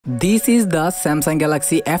This is the Samsung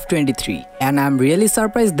Galaxy F23 and I'm really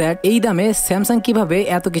surprised that এই দামে Samsung কিভাবে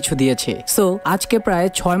এত কিছু দিয়েছে। সো আজকে প্রায়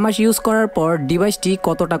 6 মাস ইউজ করার পর ডিভাইসটি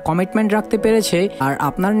কতটা কমিটমেন্ট রাখতে পেরেছে আর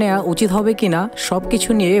আপনার নেওয়া উচিত হবে কিনা সবকিছু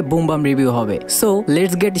নিয়ে বুমবাম রিভিউ হবে। So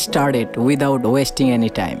let's get started without wasting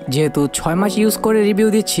any time. যেহেতু 6 মাস ইউজ করে রিভিউ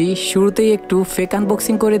দিচ্ছি, শুরুতেই একটু ফেক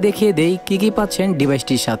আনবক্সিং করে দেখিয়ে দেই কি পাচ্ছেন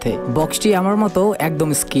ডিভাইসটির সাথে। বক্সটি আমার মতো একদম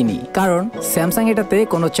স্কিনি, কারণ Samsung এটাতে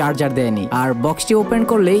কোনো চার্জার দেয়নি। আর বক্সটি ওপেন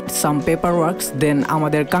করলে some paperworks, then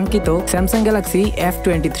আমাদের কাঙ্ক্ষিত Samsung Galaxy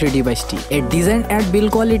F23 ডিভাইসটি। এর ডিজাইন এন্ড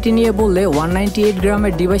বিল্ড কোয়ালিটি নিয়ে বললে 198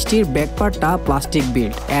 গ্রামের ডিভাইসটির ব্যাক পার্টটা plastic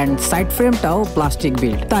build and side ফ্রেমটাও plastic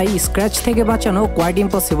build, তাই স্ক্র্যাচ থেকে বাঁচানো কোয়াইট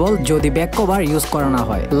ইম্পসিবল যদি ব্যাক কভার ইউজ করা না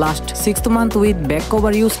হয়। Last 6th month with back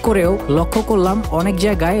cover use করেও লক্ষ্য করলাম অনেক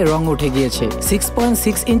জায়গায় রং উঠে গিয়েছে।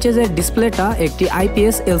 6.6 ইঞ্চের ডিসপ্লেটা একটি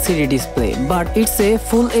IPS LCD display, but it's a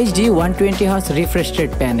full HD 120Hz refresh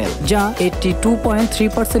rate panel, যা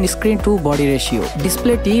 82.3% screen two body ratio.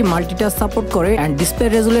 ডিসপ্লেটি multi-touch support করে and display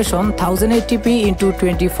resolution 1080p ×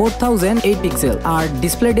 24008 pixel R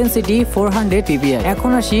display density 400 ppi।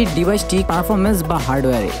 এখন আসি ডিভাইসটি পারফরম্যান্স বা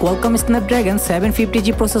হার্ডওয়্যারে। কোয়ালকম স্ন্যাপড্রাগন 750G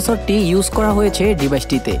প্রসেসরটি ইউজ করা হয়েছে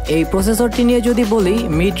ডিভাইসটিতে। এই প্রসেসরটি নিয়ে যদি বলি,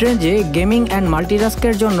 মিড রেঞ্জে গেমিং এন্ড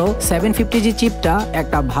মাল্টিটাস্কের জন্য 750G চিপটা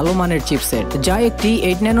একটা ভালো মানের চিপসেট, যা একটি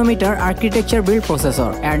 8 nanometre architecture build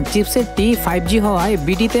processor and চিপসেটটি 5G হওয়ায়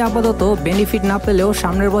বিডিতে আপাতত বেনিফিট না পেলেও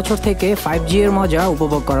সামনের বছর থেকে 5G এর মজা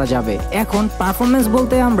উপভোগ করা যাবে। এখন পারফরম্যান্স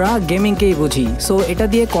বলতে আমরা গেমিংকেই বুঝি। সো এটা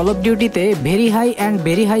দিয়ে কল অফ ডিউটিতে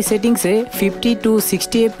ভেরি হাই সেটিংসে 50 to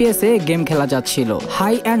 60 FPS এ গেম খেলা যাচ্ছিল,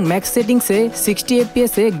 হাই এন্ড ম্যাক্স সেটিংসে 60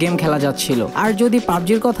 FPS এ গেম খেলা যাচ্ছিল। আর যদি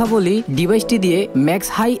পাবজির কথা বলি, ডিভাইসটি দিয়ে ম্যাক্স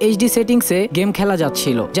হাই HD সেটিংসে গেম খেলা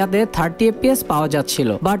যাচ্ছিল, যাতে 30 FPS পাওয়া যাচ্ছিল,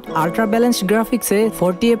 বাট আল্ট্রা ব্যালেন্সড গ্রাফিক্সে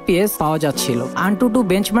 40 FPS পাওয়া যাচ্ছিল। AnTuTu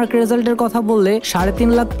বেঞ্চমার্ক রেজাল্টের কথা বললে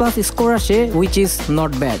 3.5 লাখ প্লাস স্কোর আসে, which is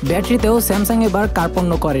not bad. ব্যাটারিতেও Samsung এবার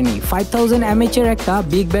কার্পণ্য করেনি। 5000 mAh এর একটা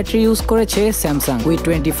বিগ ব্যাটারি ইউজ করেছে স্যামসাং উইথ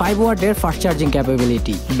 25 ওয়াটের fast charging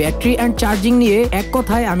capability. Battery and charging নিয়ে এক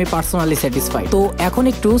কথায় আমি পার্সোনালি স্যাটিসফাইড। তো এখন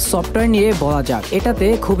একটু সফটওয়্যার নিয়ে বলা যাক। এটাতে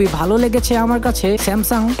খুবই ভালো লেগেছে আমার কাছে,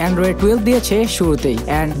 স্যামসাং Android 12 দিয়েছে শুরুতেই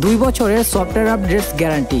এন্ড 2 বছরের সফটওয়্যার আপডেটস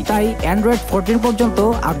গ্যারান্টি, তাই Android 14 পর্যন্ত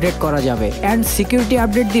আপডেট করা যাবে এন্ড সিকিউরিটি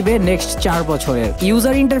আপডেট দিবে নেক্সট 4 বছরের।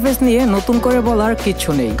 ইউজার ইন্টারফেস নিয়ে নতুন করে বলার কিছু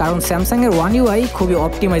নেই, কারণ স্যামসাং এর One UI খুবই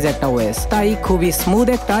অপটিমাইজ একটা ওএস, তাই খুবই স্মুথ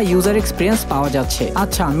একটা ইউজার এক্সপিরিয়েন্স পাওয়া যাচ্ছে।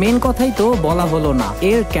 আচ্ছা, মেন কথাই তো বলা হলো না,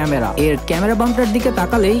 এর ক্যামেরা বাম্পটার দিকে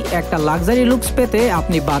তাকালেই একটা লাক্সারি লুকস পেতে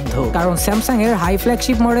আপনি বাধ্য, কারণ স্যামসাং এর হাই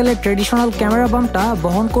ফ্ল্যাগশিপ মডেলের ট্রেডিশনাল ক্যামেরা বাম্পটা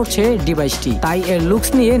বহন করছে ডিভাইসটি, তাই এর লুকস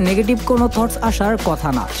নিয়ে নেগেটিভ কোনো থটস আসার কথা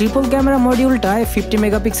না। ট্রিপল ক্যামেরা মডিউলটায় 50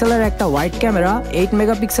 মেগাপিক্সেলের একটা ওয়াইড ক্যামেরা, 8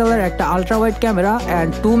 মেগাপিক্সেলের একটা আলট্রা ওয়াইড ক্যামেরা এন্ড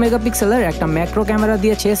 2 মেগাপিক্সেলের একটা ম্যাক্রো ক্যামেরা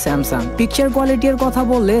দিয়েছে স্যামসাং। পিকচার কোয়ালিটির কথা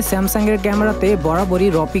বললে স্যামসাং এর ক্যামেরাতে বরাবরই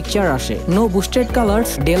র পিকচার আসে, নো বুস্টেড কালার্স।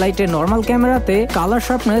 ডে লাইটে নর্মাল ক্যামেরাতে কালার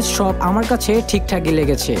শার্পনেস সব আমার কাছে ঠিকঠাকই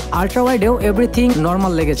লেগেছে। আলট্রা ওয়াইডেও এভরিথিং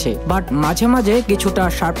নর্মাল লেগেছে, বাট মাঝে মাঝে কিছুটা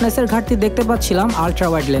শার্পনেসের ঘাটতি দেখতে পাচ্ছিলাম ultra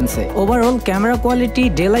wide লেন্সে। Overall camera quality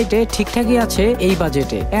day লাইটে ঠিকঠাকই আছে এই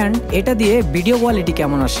বাজেটে। এন্ড এটা দিয়ে ভিডিও কোয়ালিটি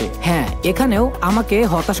কেমন আসে? হ্যাঁ, এখানেও আমাকে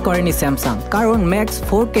হতাশ করেনি স্যামসাং, কারণ ম্যাক্স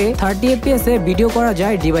 4K 30 FPS এ ভিডিও করা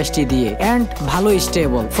যায় ডিভাইসটি দিয়ে এন্ড ভালো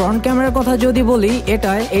স্টেবল। ফ্রন্ট ক্যামেরার কথা যদি বলি,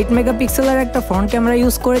 এটায় 8 মেগাপিক্সেলের একটা ফ্রন্ট ক্যামেরা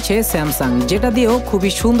ইউজ করেছে স্যামসাং, যেটা দিয়েও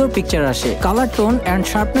খুবই সুন্দর পিকচার আসে। কালার টোন এন্ড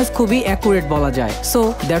শার্পনেস খুবই অ্যাকুরেট বলা যায়। So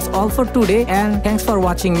that's all for today and thanks for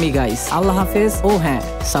watching me guys. আল্লাহ হাফেজ। ও হ্যাঁ,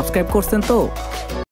 সাবস্ক্রাইব করছেন তো?